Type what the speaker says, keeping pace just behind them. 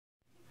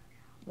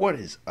What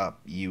is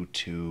up,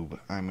 YouTube?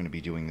 I'm going to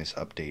be doing this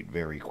update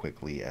very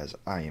quickly as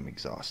I am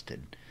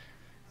exhausted.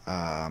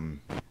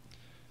 The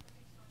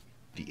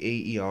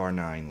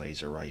AER-9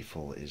 laser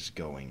rifle is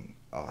going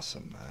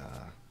awesome.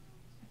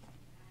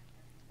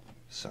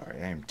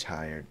 Sorry, I am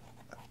tired.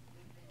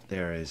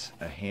 There is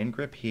a hand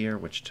grip here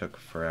which took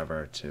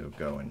forever to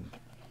go and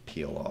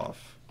peel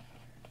off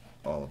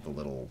all of the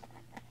little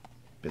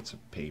bits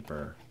of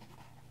paper,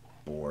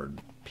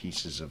 board,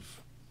 pieces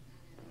of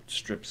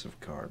strips of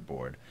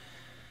cardboard.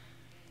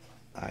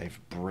 I've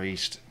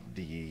braced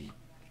the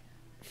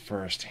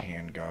first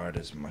hand guard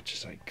as much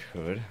as I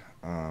could,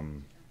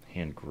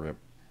 hand grip,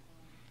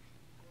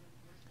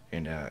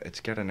 and it's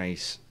got a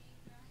nice,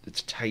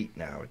 it's tight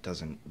now, it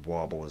doesn't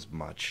wobble as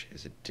much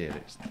as it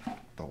did as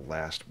the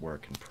last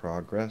work in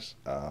progress.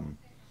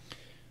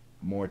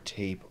 More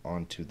tape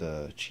onto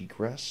the cheek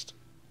rest,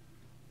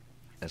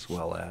 as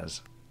well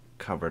as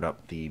covered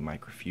up the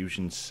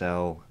microfusion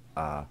cell,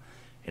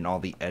 and all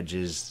the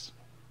edges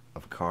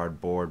of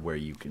cardboard where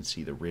you can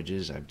see the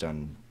ridges. I've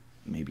done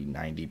maybe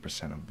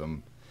 90% of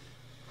them.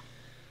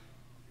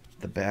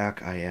 The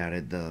back, I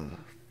added the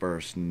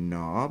first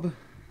knob.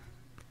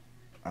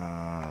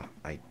 I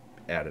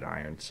added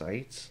iron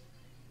sights,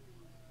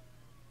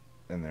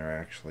 and they're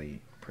actually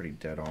pretty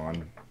dead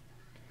on.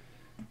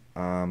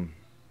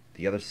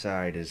 The other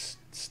side is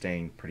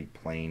staying pretty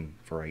plain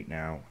for right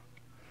now,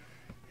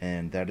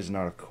 and that is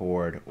not a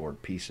cord or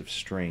piece of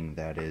string.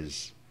 That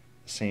is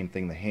same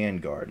thing the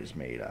handguard is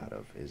made out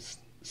of, is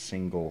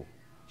single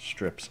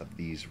strips of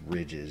these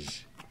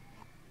ridges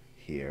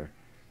here.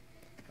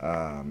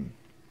 The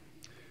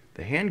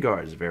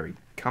handguard is very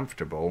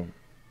comfortable.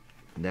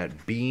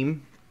 That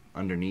beam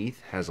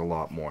underneath has a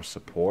lot more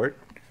support.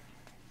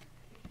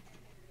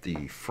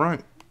 The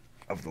front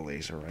of the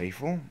laser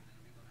rifle,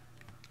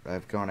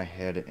 I've gone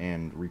ahead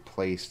and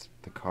replaced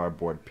the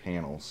cardboard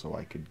panel so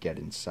I could get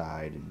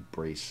inside and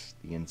brace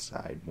the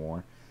inside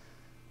more.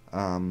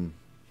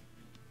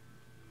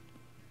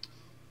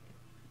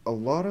 A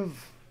lot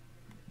of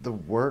the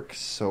work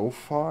so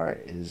far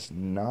is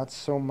not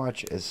so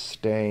much as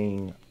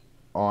staying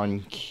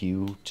on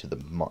cue to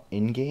the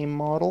in-game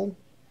model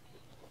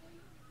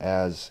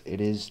as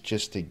it is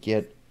just to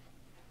get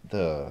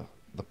the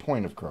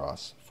point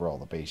across for all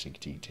the basic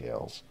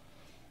details.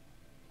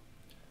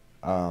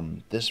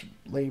 This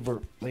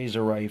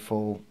laser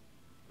rifle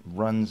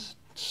runs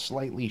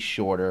slightly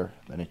shorter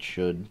than it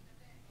should,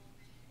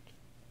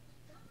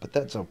 but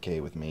that's okay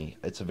with me.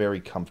 It's a very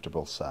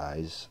comfortable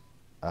size.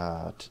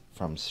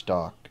 From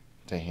stock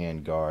to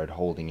handguard,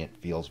 holding it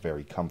feels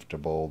very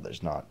comfortable.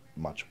 There's not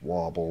much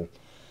wobble.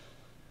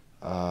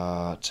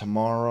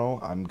 Tomorrow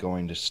I'm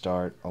going to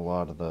start a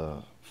lot of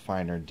the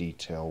finer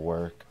detail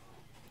work,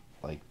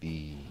 like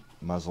the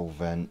muzzle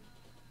vent.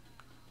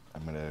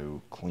 I'm going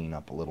to clean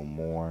up a little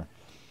more.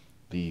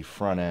 The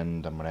front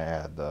end, I'm going to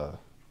add the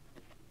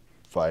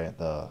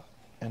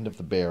end of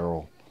the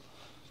barrel,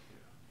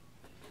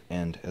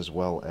 and as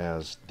well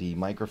as the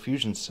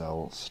microfusion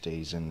cell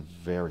stays in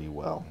very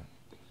well.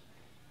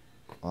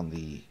 On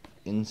the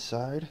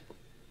inside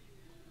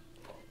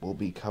will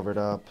be covered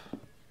up.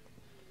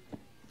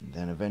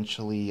 Then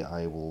eventually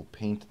I will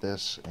paint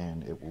this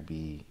and it will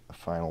be a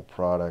final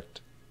product.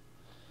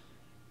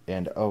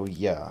 And oh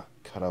yeah,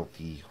 cut out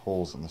the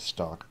holes in the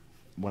stock.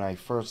 When I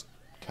first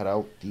cut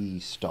out the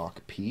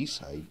stock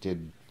piece, I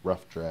did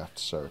rough draft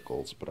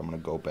circles, but I'm going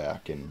to go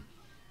back and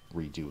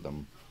redo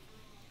them.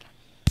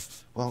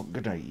 Well,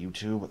 good night,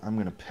 YouTube. I'm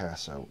going to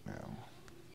pass out now.